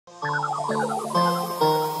What's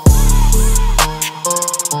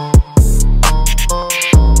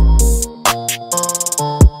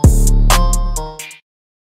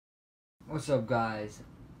up, guys?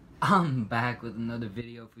 I'm back with another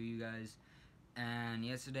video for you guys. And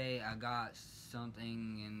yesterday I got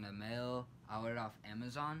something in the mail. I ordered off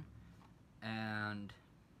Amazon, and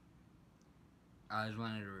I just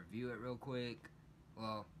wanted to review it real quick.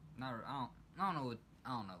 Well, I don't know,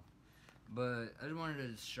 but I just wanted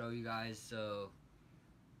to show you guys. So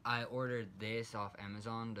I ordered this off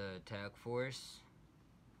Amazon, the Tac Force.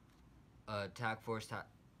 Tac Force.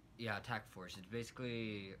 It's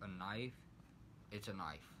basically a knife. It's a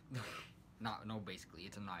knife. Basically,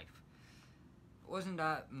 it's a knife. It wasn't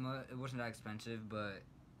that expensive, but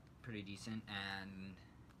pretty decent. And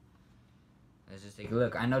let's just take a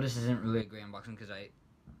look. I know this isn't really a great unboxing because I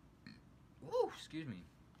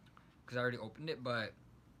already opened it, but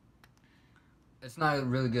it's not a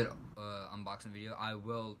really good unboxing video. I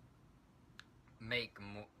will make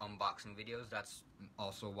unboxing videos. That's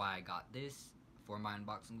also why I got this, for my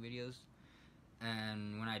unboxing videos.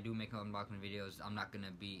 And when I do make unboxing videos, I'm not gonna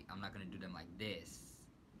do them like this.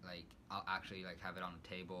 Like, I'll actually have it on the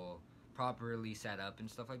table, properly set up and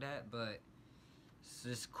stuff like that. But it's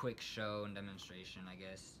just quick show and demonstration, I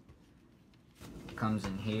guess. It comes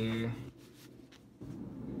in here.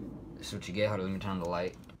 This is what you get. Hold on, let me turn on the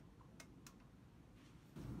light.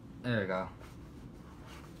 There we go.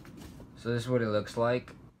 So this is what it looks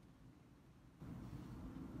like.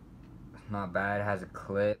 Not bad. It has a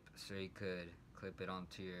clip, so you could clip it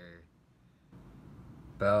onto your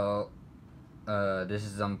belt. This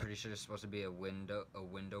is, I'm pretty sure, it's supposed to be a window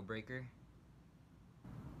breaker.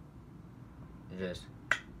 You just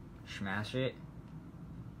smash it,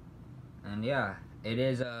 and yeah, it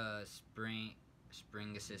is a spring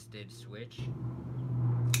assisted switch.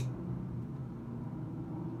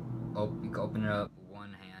 You can open it up with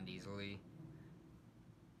one hand easily.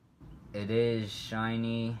 It is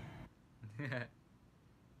shiny.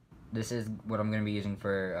 This is what I'm going to be using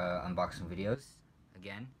for unboxing videos.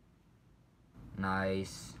 Again,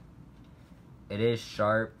 nice. It is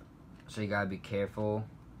sharp, so you gotta be careful.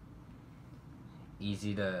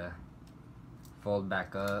 Easy to fold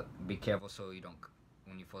back up. Be careful so you don't,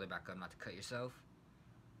 when you fold it back up, not to cut yourself.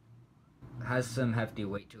 It has some hefty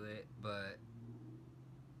weight to it, but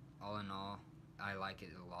all in all, I like it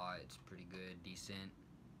a lot. It's pretty good, decent.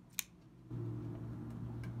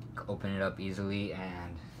 Open it up easily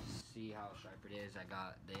and see how sharp it is. I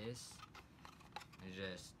got this. It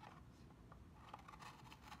just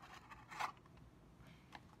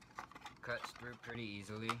cuts through pretty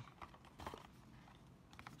easily.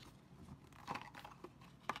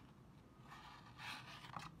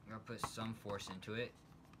 I'm gonna put some force into it,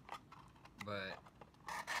 but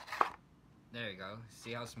there you go.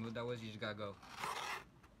 See how smooth that was? You just gotta go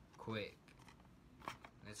quick.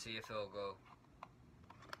 Let's see if it'll go.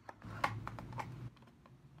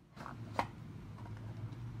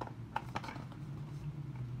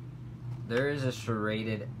 There is a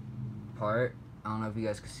serrated part. I don't know if you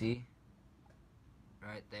guys can see.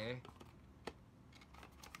 Right there.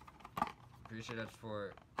 Pretty sure that's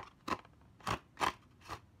for,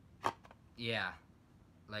 yeah,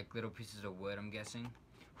 like little pieces of wood, I'm guessing.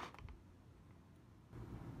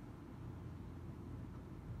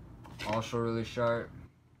 Also really sharp.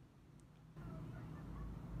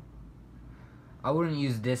 I wouldn't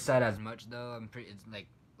use this side as much though.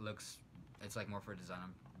 It's like more for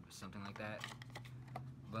design, something like that.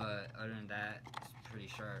 But other than that, it's pretty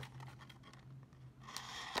sharp.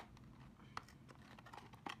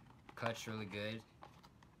 Cuts really good.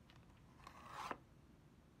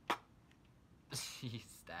 He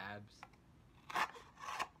stabs.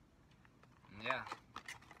 And yeah,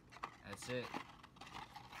 that's it.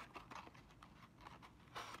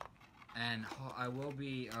 And I will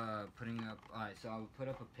be putting up, alright, so I'll put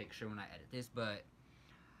up a picture when I edit this, but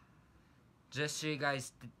just so you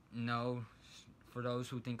guys know, for those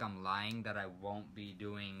who think I'm lying, that I won't be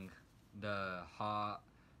doing the hot,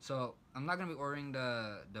 so I'm not going to be ordering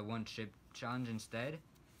the one chip challenge instead,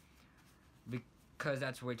 because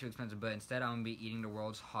that's way too expensive, but instead I'm going to be eating the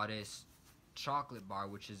world's hottest chocolate bar,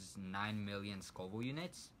 which is 9 million Scoville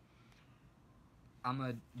units. I'm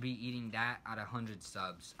going to be eating that at 100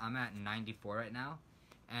 subs. I'm at 94 right now.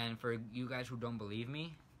 And for you guys who don't believe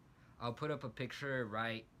me, I'll put up a picture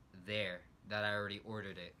right there that I already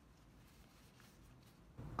ordered it.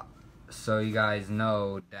 So you guys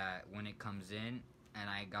know that when it comes in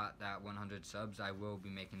and I got that 100 subs, I will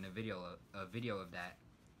be making a video of that.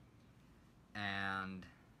 And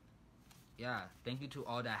yeah, thank you to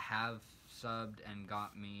all that have subbed and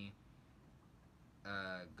got me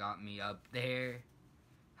got me up there,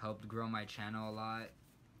 helped grow my channel a lot.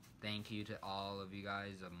 Thank you to all of you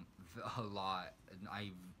guys, a lot.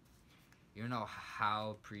 You know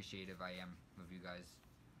how appreciative I am of you guys.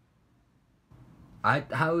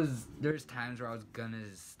 There's times where I was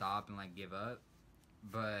gonna stop and like give up,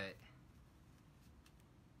 but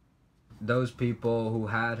those people who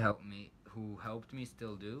had helped me,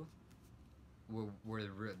 still do,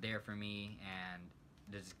 were there for me, and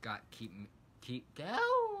just I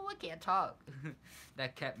can't talk.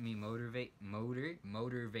 That kept me motivated.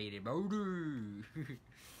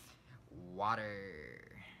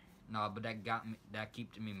 Water. No, but that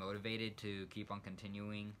kept me motivated to keep on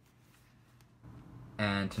continuing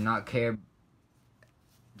and to not care.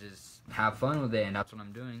 Just have fun with it, and that's what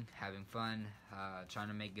I'm doing. Having fun, trying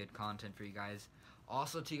to make good content for you guys.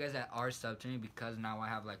 Also, to you guys that are sub to me, because now I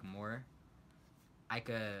have like more. I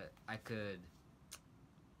could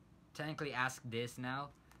technically ask this now.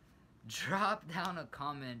 Drop down a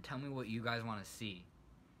comment. Tell me what you guys want to see,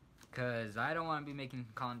 cause I don't want to be making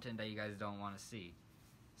content that you guys don't want to see.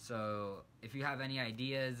 So if you have any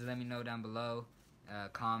ideas, let me know down below.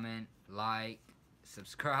 Comment, like,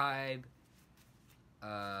 subscribe.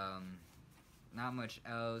 Not much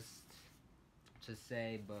else to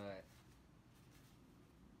say, but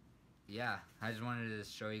yeah, I just wanted to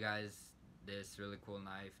show you guys this really cool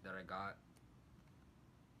knife that I got.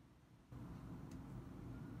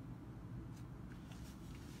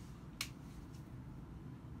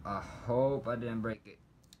 I hope I didn't break it.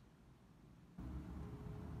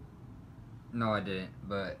 No, I didn't,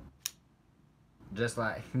 but just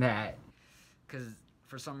like that, because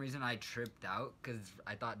for some reason I tripped out, because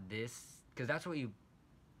I thought because that's what you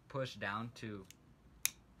push down to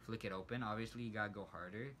flick it open. Obviously you gotta go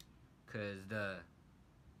harder, because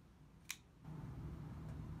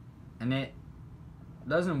and it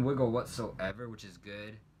doesn't wiggle whatsoever, which is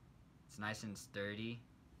good. It's nice and sturdy.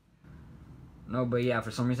 No, but yeah,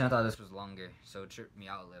 for some reason I thought this was longer, so it tripped me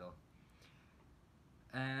out a little.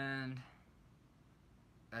 And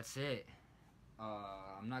that's it.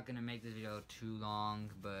 I'm not gonna make this video too long,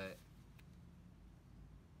 but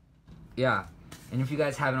yeah. And if you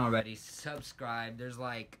guys haven't already, subscribe. There's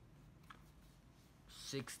like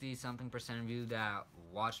 60-something% of you that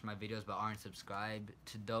watch my videos but aren't subscribed.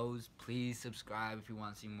 To those, please subscribe if you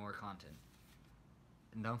want to see more content.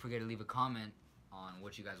 And don't forget to leave a comment on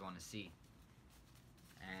what you guys want to see,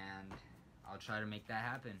 and I'll try to make that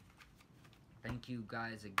happen. Thank you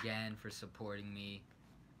guys again for supporting me,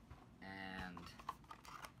 and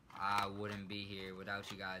I wouldn't be here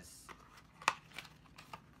without you guys.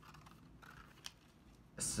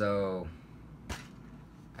 So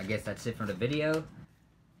I guess that's it for the video.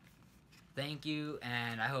 Thank you,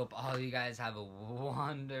 and I hope all you guys have a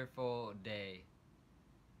wonderful day.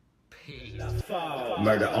 Peace.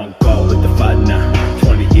 Murder on call with the fight now.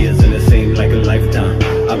 20 years and it seemed like a lifetime.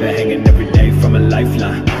 I've been hanging every day from a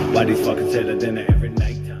lifeline. Why these fuckers tell it in every night?